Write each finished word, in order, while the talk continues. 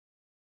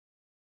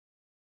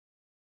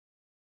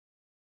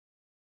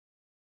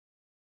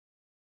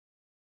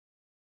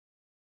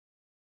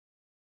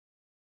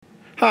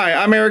Hi,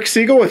 I'm Eric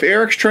Siegel with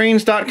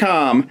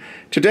ericstrains.com.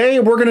 Today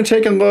we're going to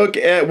take a look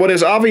at what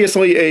is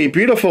obviously a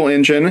beautiful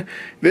engine.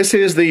 This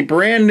is the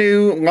brand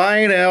new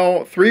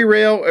Lionel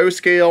 3-rail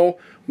O-scale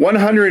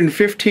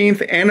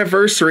 115th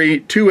anniversary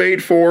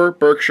 284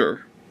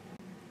 Berkshire.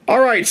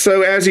 Alright,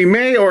 so as you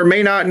may or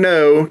may not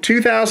know,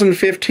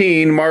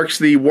 2015 marks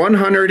the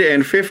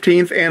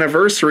 115th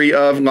anniversary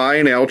of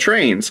Lionel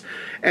trains.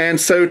 And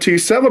so to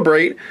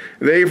celebrate,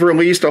 they've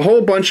released a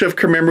whole bunch of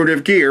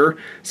commemorative gear,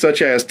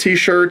 such as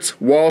t-shirts,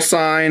 wall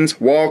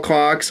signs, wall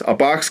clocks, a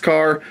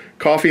boxcar,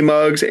 coffee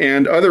mugs,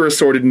 and other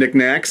assorted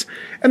knickknacks.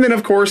 And then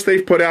of course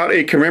they've put out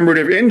a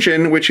commemorative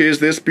engine, which is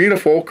this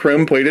beautiful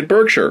chrome-plated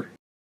Berkshire.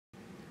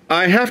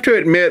 I have to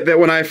admit that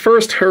when I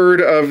first heard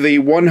of the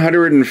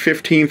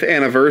 115th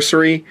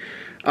anniversary,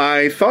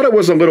 I thought it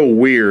was a little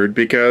weird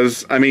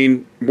because, I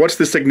mean, what's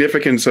the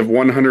significance of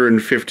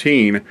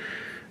 115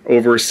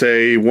 over,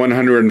 say,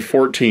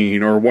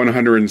 114 or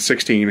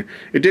 116?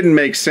 It didn't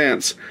make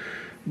sense.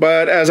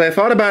 But as I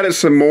thought about it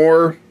some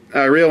more,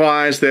 I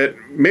realized that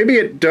maybe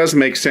it does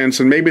make sense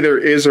and maybe there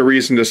is a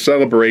reason to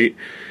celebrate.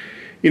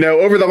 You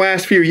know, over the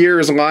last few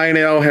years,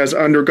 Lionel has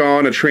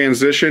undergone a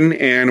transition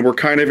and we're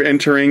kind of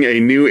entering a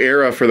new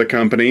era for the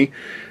company.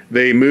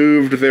 They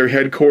moved their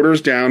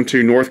headquarters down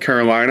to North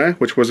Carolina,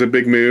 which was a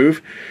big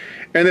move.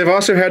 And they've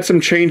also had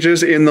some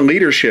changes in the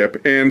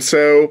leadership. And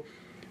so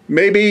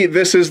maybe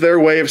this is their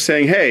way of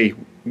saying, hey,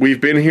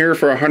 we've been here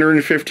for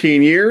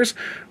 115 years.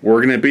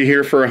 We're going to be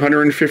here for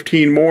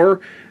 115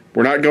 more.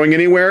 We're not going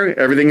anywhere.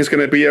 Everything is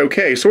going to be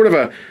okay. Sort of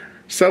a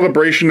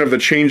celebration of the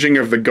changing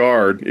of the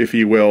guard, if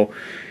you will.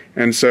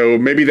 And so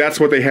maybe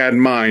that's what they had in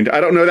mind. I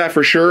don't know that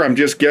for sure, I'm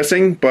just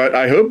guessing, but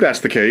I hope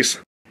that's the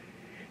case.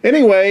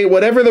 Anyway,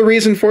 whatever the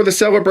reason for the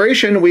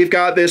celebration, we've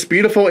got this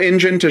beautiful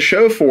engine to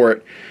show for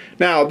it.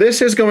 Now,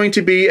 this is going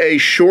to be a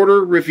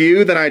shorter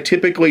review than I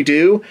typically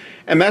do,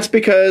 and that's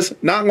because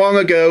not long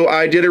ago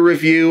I did a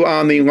review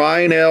on the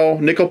Lionel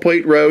Nickel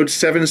Plate Road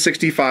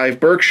 765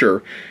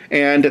 Berkshire,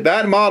 and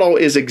that model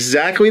is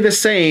exactly the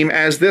same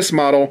as this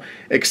model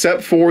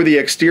except for the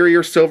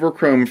exterior silver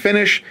chrome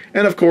finish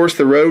and of course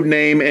the road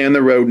name and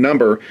the road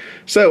number.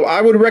 So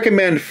I would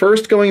recommend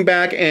first going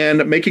back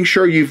and making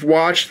sure you've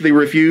watched the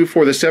review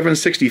for the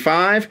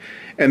 765,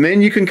 and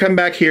then you can come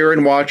back here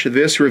and watch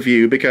this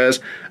review because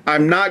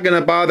I'm not going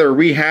to bother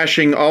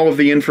rehashing all of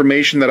the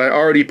information that I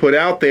already put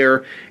out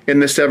there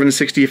in the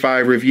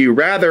 765 review.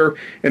 Rather,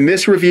 in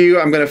this review,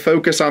 I'm going to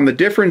focus on the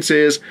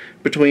differences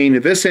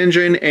between this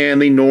engine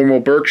and the normal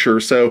Berkshire.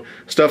 So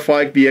stuff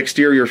like the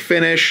exterior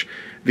finish,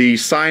 the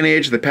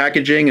signage, the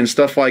packaging, and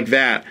stuff like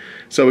that.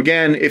 So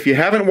again, if you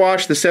haven't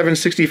watched the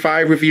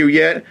 765 review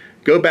yet,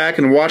 go back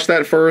and watch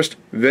that first,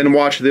 then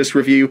watch this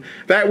review.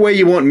 That way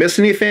you won't miss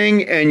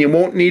anything and you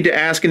won't need to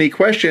ask any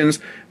questions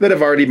that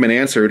have already been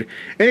answered.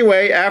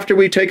 Anyway, after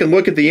we take a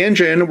look at the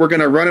engine, we're going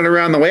to run it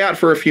around the layout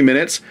for a few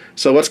minutes.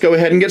 So let's go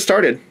ahead and get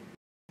started.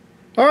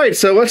 Alright,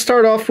 so let's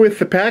start off with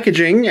the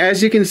packaging.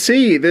 As you can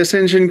see, this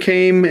engine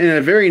came in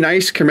a very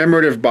nice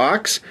commemorative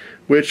box,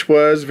 which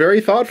was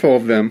very thoughtful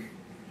of them.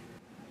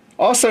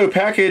 Also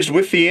packaged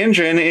with the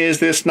engine is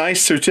this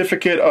nice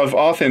certificate of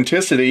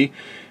authenticity.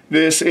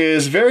 This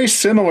is very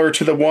similar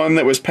to the one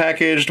that was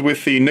packaged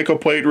with the Nickel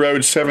Plate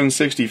Road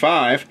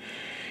 765,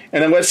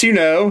 and it lets you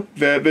know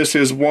that this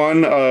is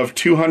one of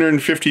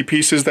 250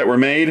 pieces that were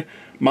made.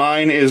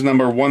 Mine is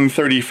number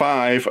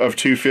 135 of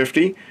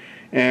 250,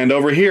 and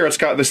over here it's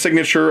got the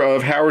signature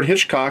of Howard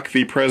Hitchcock,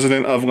 the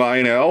president of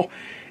Lionel,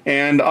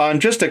 and on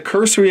just a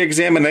cursory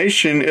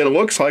examination it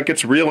looks like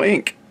it's real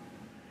ink.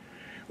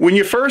 When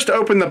you first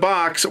open the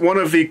box, one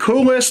of the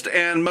coolest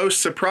and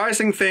most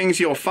surprising things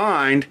you'll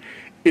find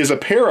is a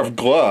pair of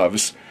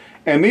gloves,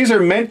 and these are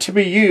meant to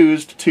be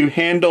used to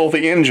handle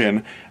the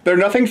engine. They're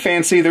nothing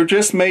fancy, they're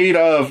just made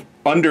of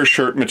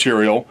undershirt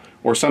material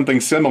or something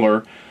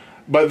similar,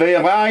 but they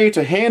allow you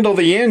to handle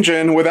the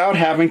engine without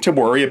having to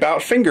worry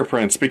about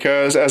fingerprints,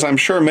 because as I'm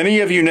sure many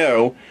of you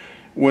know,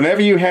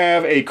 whenever you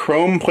have a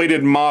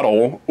chrome-plated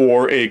model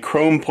or a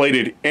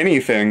chrome-plated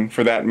anything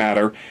for that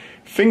matter,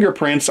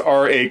 fingerprints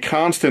are a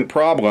constant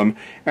problem,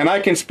 and I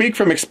can speak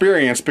from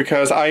experience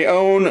because I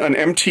own an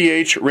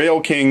MTH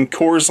Rail King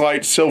Coors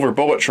Light Silver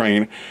bullet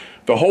train.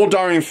 The whole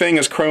darn thing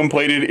is chrome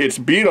plated, it's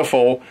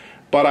beautiful,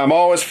 but I'm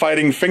always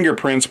fighting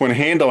fingerprints when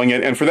handling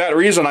it, and for that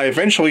reason I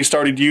eventually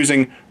started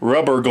using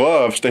rubber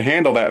gloves to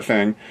handle that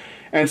thing.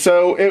 And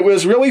so it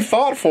was really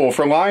thoughtful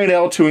for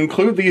Lionel to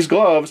include these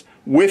gloves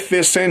with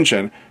this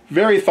engine.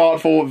 Very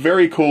thoughtful,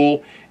 very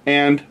cool,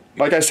 and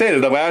like I said,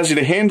 it allows you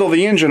to handle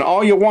the engine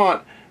all you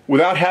want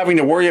without having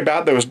to worry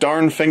about those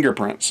darn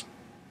fingerprints.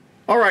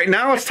 Alright,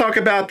 now let's talk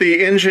about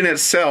the engine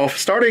itself,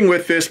 starting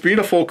with this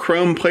beautiful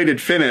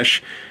chrome-plated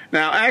finish.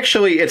 Now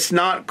actually it's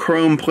not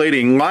chrome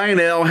plating.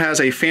 Lionel has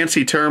a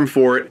fancy term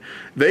for it.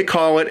 They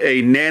call it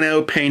a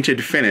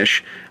nano-painted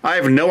finish. I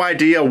have no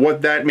idea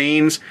what that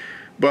means,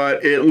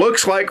 but it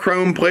looks like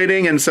chrome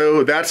plating, and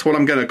so that's what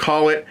I'm going to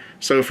call it.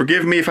 So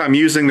forgive me if I'm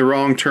using the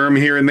wrong term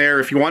here and there.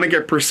 If you want to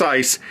get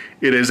precise,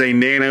 it is a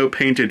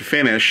nano-painted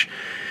finish.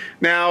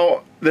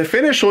 Now, the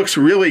finish looks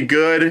really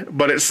good,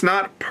 but it's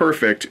not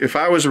perfect. If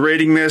I was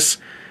rating this,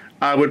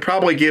 I would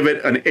probably give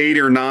it an 8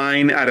 or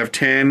 9 out of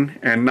 10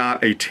 and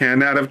not a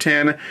 10 out of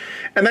 10.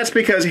 And that's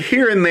because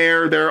here and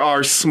there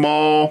are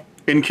small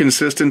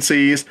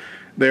inconsistencies.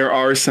 There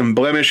are some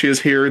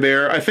blemishes here or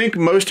there. I think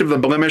most of the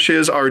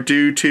blemishes are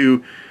due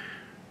to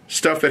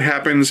stuff that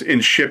happens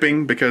in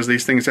shipping because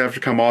these things have to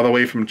come all the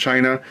way from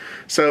China.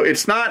 So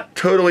it's not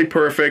totally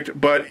perfect,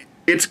 but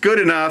it's good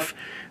enough.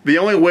 The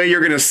only way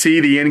you're going to see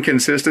the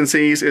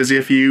inconsistencies is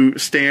if you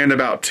stand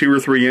about 2 or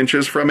 3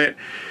 inches from it.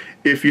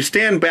 If you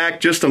stand back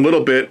just a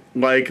little bit,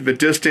 like the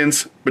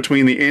distance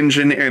between the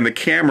engine and the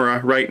camera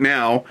right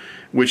now,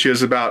 which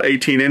is about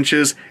 18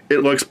 inches, it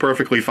looks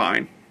perfectly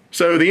fine.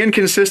 So the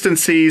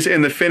inconsistencies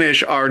in the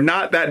finish are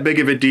not that big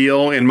of a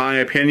deal in my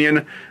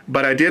opinion,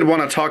 but I did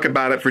want to talk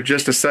about it for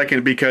just a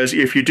second because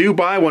if you do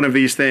buy one of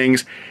these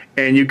things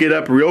and you get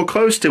up real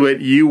close to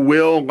it, you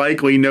will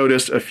likely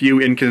notice a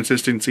few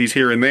inconsistencies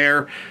here and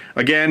there.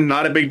 Again,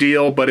 not a big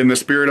deal, but in the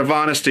spirit of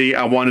honesty,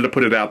 I wanted to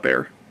put it out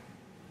there.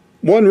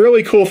 One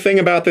really cool thing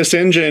about this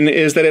engine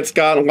is that it's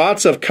got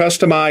lots of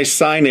customized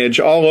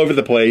signage all over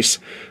the place.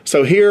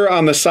 So here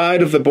on the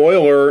side of the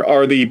boiler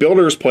are the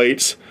builder's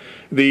plates.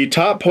 The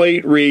top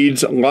plate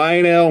reads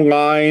Lionel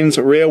Lines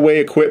Railway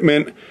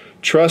Equipment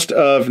Trust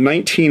of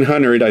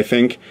 1900, I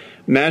think.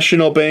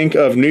 National Bank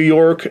of New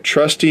York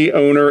Trustee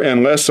Owner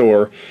and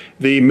Lessor.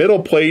 The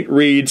middle plate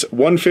reads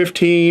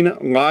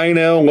 115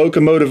 Lionel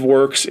Locomotive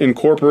Works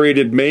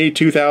Incorporated May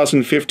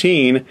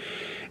 2015.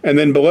 And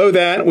then below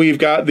that we've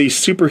got the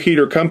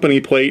Superheater Company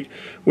plate,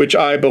 which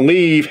I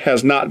believe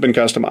has not been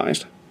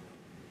customized.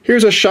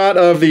 Here's a shot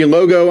of the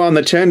logo on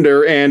the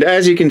tender, and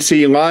as you can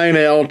see,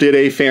 Lionel did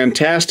a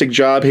fantastic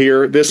job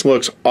here. This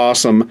looks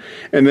awesome.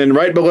 And then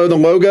right below the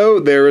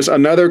logo, there is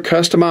another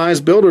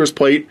customized builder's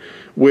plate,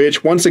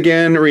 which once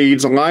again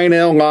reads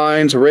Lionel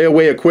Lines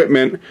Railway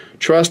Equipment,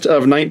 Trust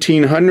of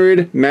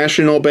 1900,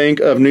 National Bank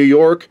of New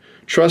York,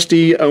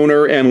 Trustee,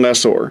 Owner, and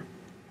Lessor.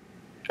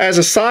 As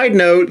a side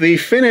note, the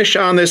finish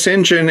on this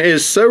engine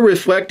is so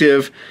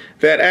reflective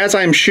that as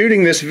I'm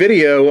shooting this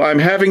video, I'm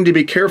having to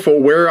be careful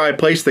where I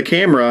place the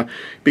camera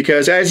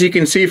because as you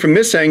can see from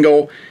this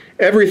angle,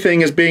 everything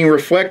is being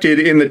reflected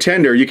in the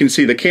tender. You can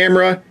see the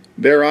camera,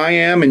 there I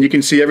am, and you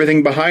can see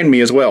everything behind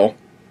me as well.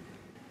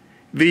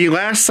 The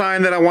last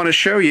sign that I want to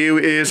show you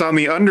is on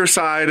the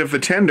underside of the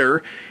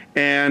tender,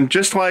 and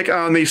just like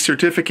on the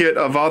certificate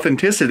of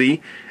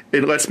authenticity,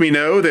 it lets me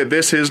know that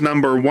this is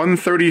number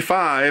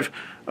 135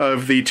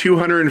 of the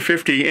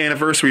 250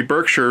 anniversary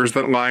Berkshires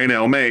that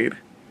Lionel made.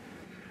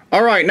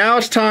 Alright, now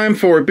it's time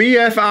for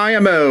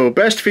BFIMO,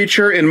 best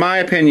feature in my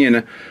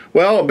opinion.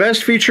 Well,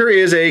 best feature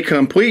is a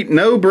complete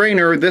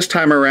no-brainer this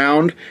time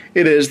around.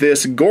 It is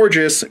this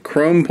gorgeous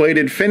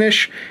chrome-plated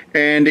finish,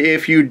 and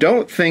if you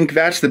don't think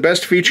that's the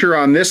best feature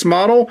on this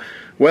model,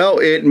 well,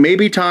 it may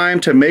be time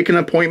to make an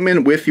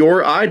appointment with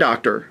your eye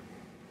doctor.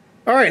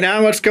 Alright, now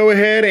let's go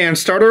ahead and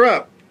start her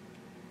up.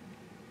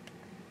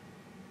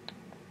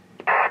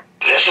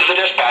 This is the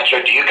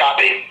dispatcher. Do you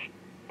copy?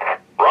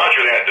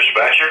 Roger that,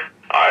 dispatcher.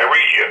 I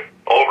read you.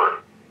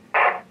 Over.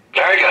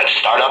 Very good.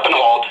 Start up and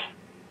hold.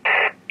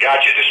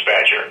 Gotcha,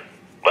 dispatcher.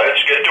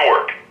 Let's get to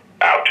work.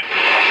 Out.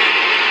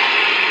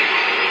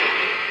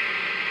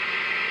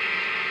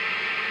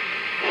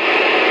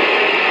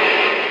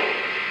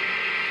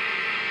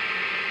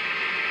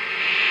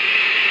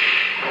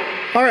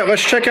 Alright,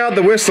 let's check out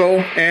the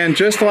whistle, and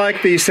just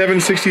like the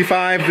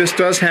 765, this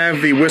does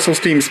have the whistle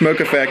steam smoke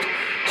effect,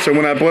 so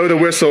when I blow the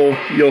whistle,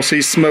 you'll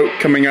see smoke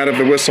coming out of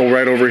the whistle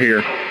right over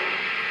here.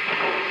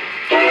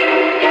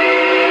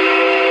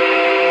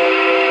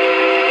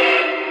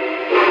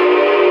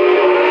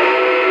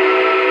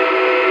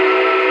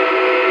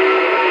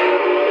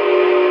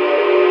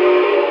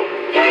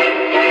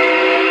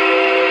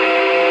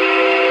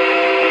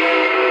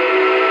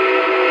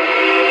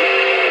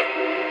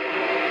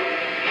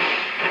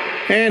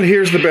 And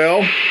here's the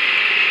bell.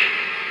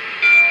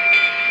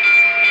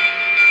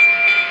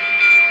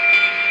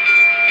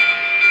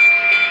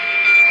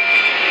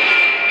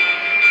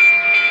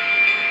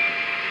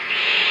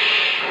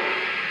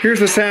 Here's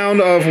the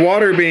sound of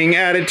water being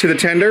added to the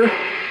tender. The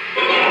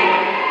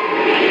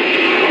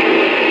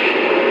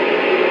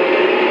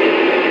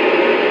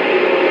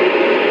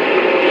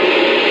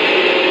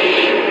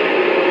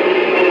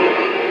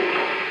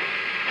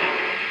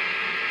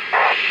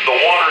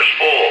water's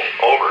full.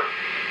 Over.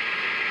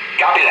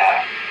 Copy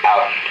that.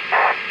 Out.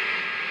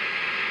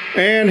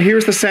 And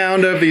here's the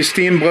sound of the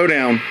steam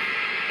blowdown.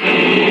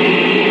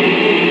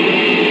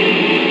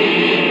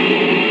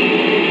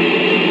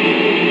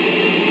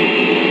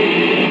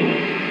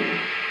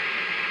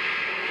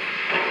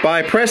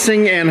 By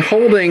pressing and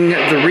holding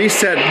the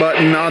reset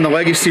button on the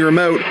Legacy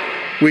remote,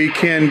 we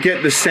can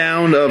get the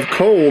sound of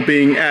coal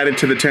being added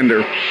to the tender.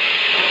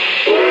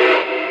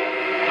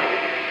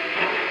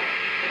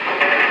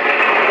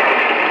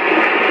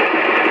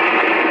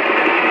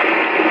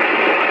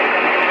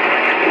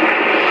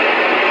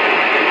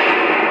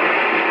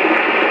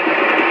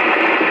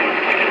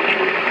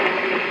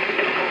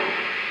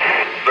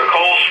 The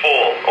coal's full.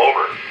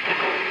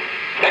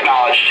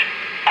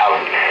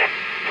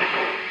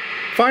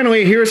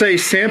 finally, here's a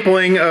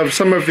sampling of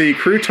some of the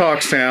crew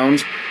talk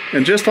sounds.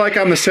 And just like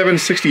on the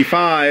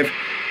 765,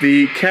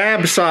 the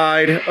cab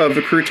side of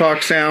the crew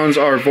talk sounds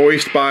are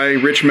voiced by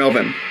Rich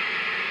Melvin.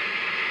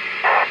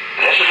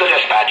 This is the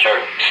dispatcher.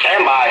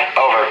 Stand by.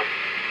 Over.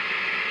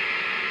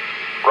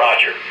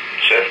 Roger.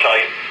 Sit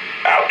tight.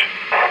 Out.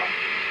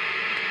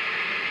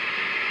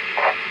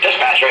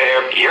 Dispatcher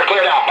here. You're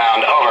cleared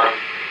outbound. Over.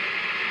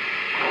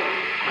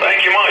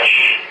 Thank you much.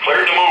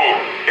 Cleared to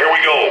move. Here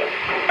we go.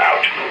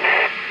 Out.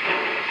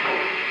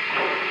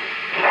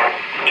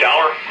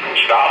 Tower,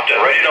 stopped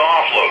and ready to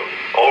offload.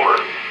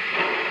 Over.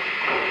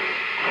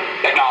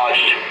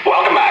 Acknowledged.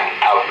 Welcome back.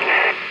 Out.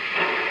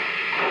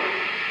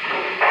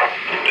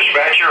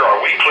 Dispatcher,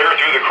 are we clear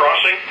through the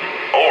crossing?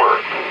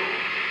 Over.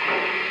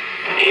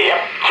 Yep.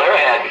 Clear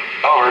ahead.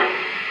 Over.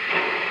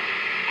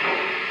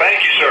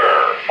 Thank you,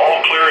 sir.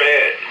 All clear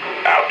ahead.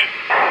 Out.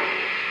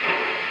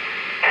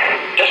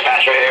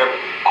 Dispatcher here.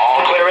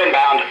 All clear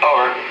inbound.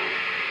 Over.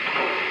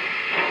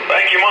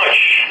 Thank you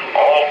much.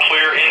 All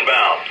clear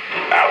inbound.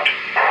 Out.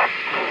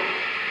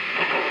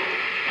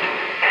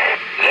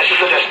 This is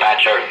the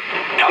dispatcher.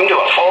 Come to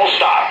a full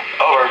stop.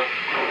 Over.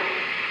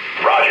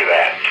 Roger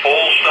that.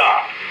 Full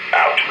stop.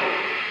 Out.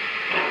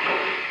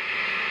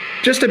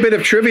 Just a bit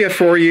of trivia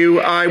for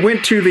you. I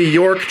went to the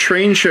York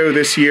train show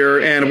this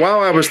year, and while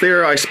I was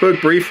there, I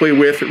spoke briefly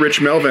with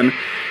Rich Melvin,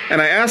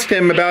 and I asked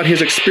him about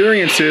his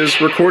experiences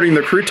recording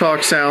the crew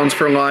talk sounds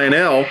for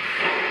Lionel.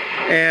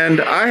 And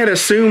I had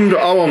assumed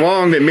all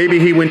along that maybe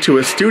he went to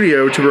a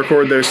studio to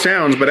record those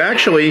sounds, but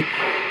actually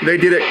they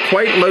did it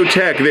quite low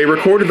tech. They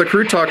recorded the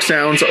crew talk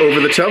sounds over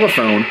the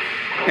telephone.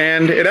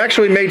 And it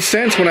actually made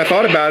sense when I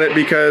thought about it,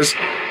 because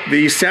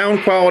the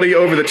sound quality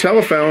over the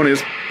telephone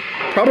is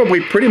probably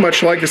pretty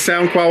much like the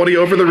sound quality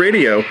over the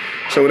radio.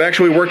 So it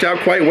actually worked out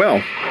quite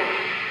well.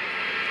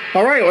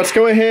 All right, let's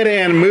go ahead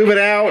and move it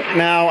out.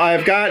 Now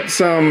I've got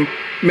some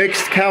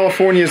mixed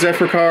California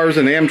Zephyr cars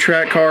and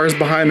Amtrak cars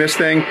behind this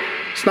thing.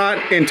 It's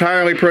not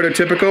entirely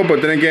prototypical,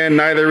 but then again,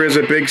 neither is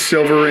a big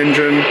silver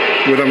engine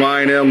with a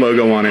Lionel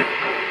logo on it.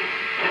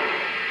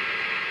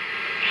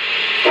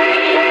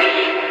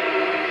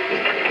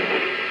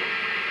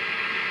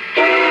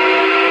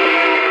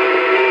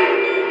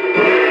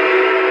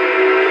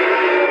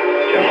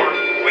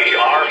 We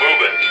are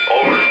moving.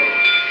 Over.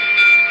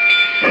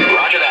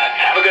 Roger that.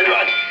 Have a good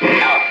run.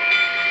 Out.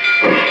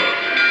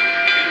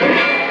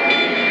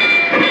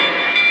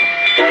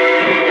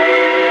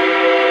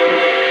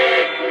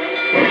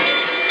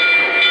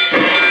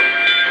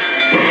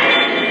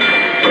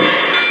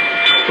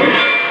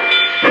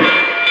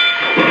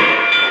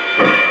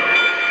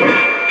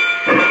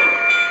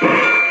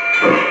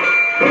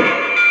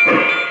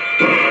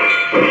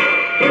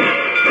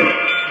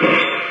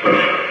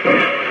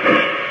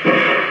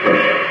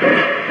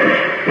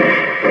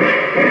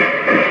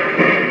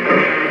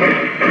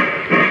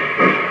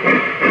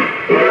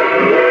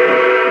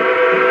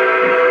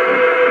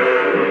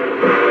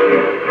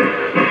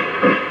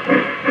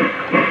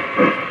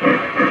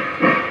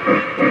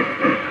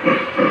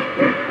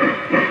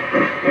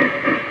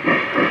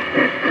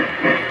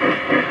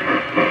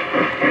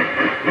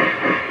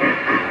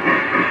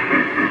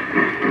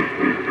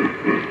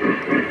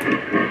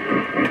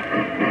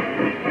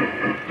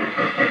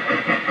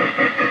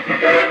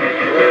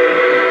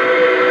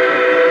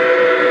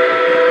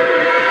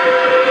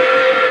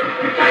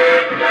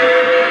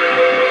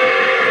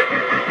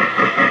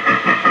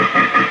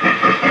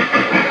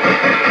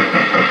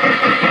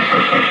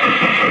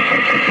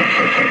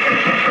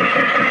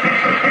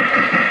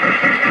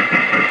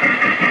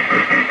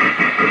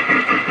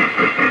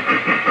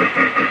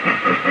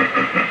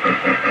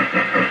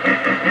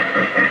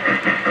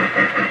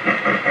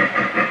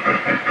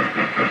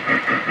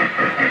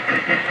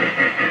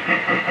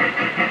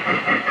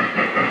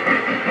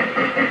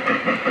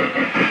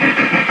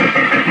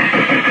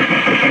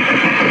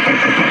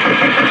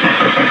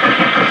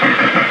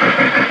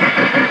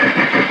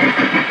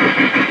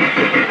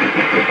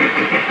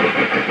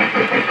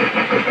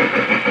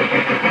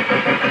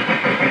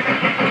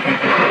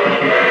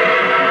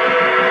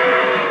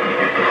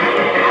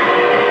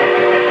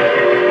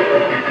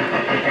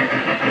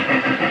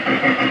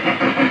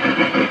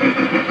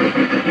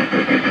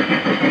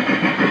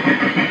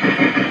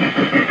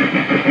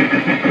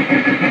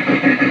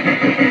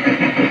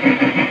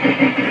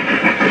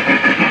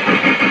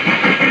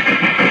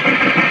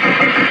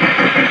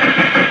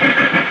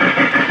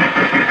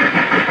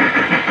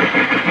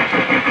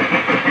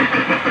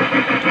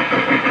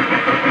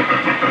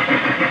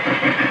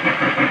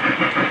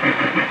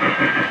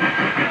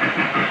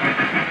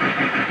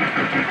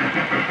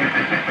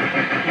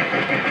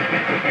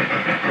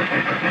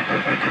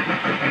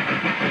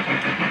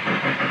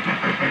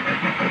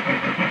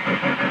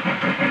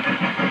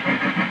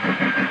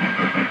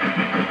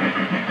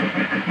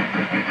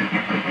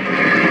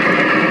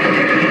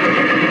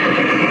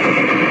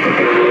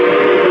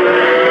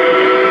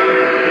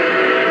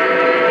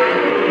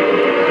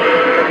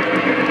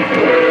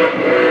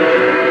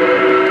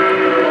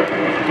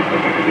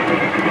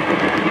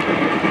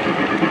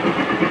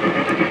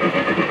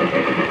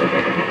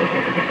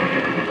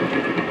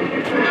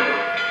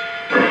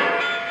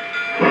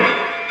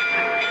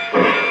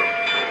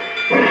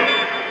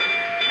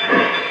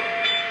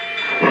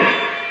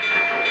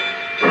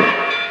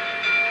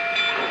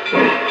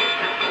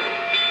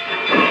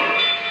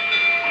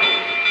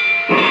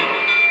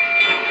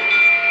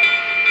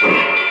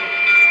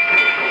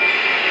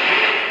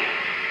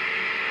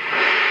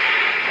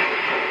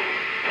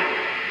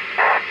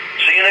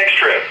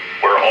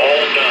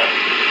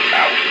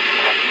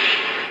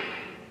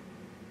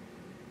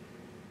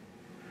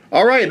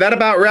 right, that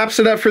about wraps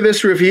it up for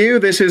this review.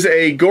 This is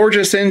a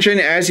gorgeous engine,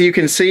 as you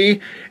can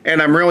see,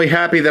 and I'm really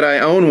happy that I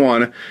own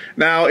one.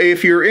 Now,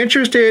 if you're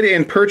interested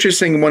in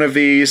purchasing one of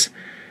these,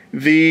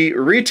 the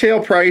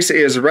retail price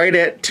is right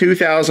at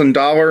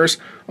 $2,000,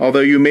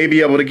 although you may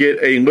be able to get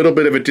a little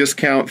bit of a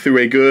discount through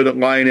a good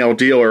Lionel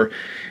dealer.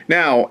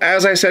 Now,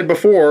 as I said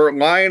before,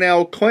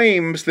 Lionel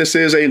claims this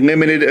is a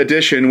limited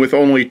edition with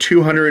only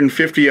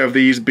 250 of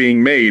these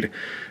being made.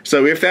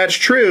 So if that's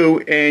true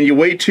and you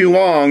wait too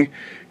long,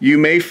 you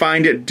may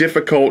find it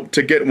difficult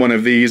to get one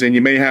of these and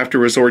you may have to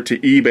resort to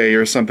eBay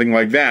or something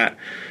like that.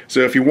 So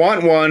if you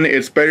want one,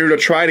 it's better to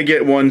try to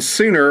get one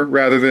sooner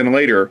rather than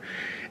later.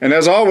 And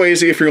as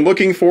always, if you're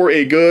looking for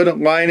a good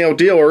Lionel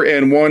dealer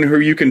and one who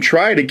you can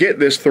try to get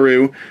this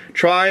through,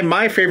 try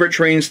my favorite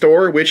train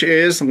store, which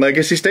is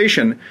Legacy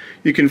Station.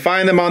 You can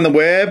find them on the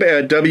web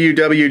at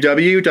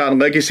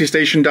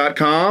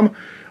www.legacystation.com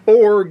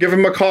or give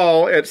them a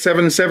call at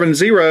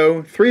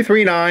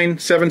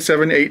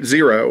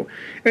 770-339-7780.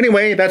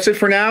 Anyway, that's it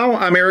for now.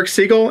 I'm Eric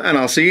Siegel, and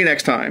I'll see you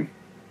next time.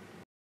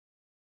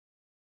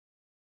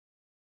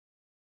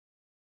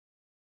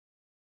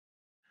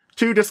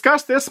 To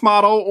discuss this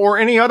model or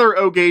any other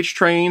O-Gauge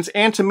trains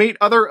and to meet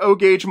other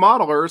O-Gauge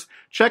modelers,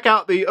 check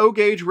out the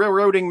O-Gauge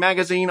Railroading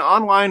Magazine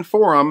online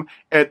forum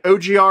at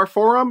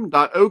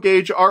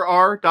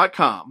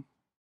ogrforum.ogaugerr.com.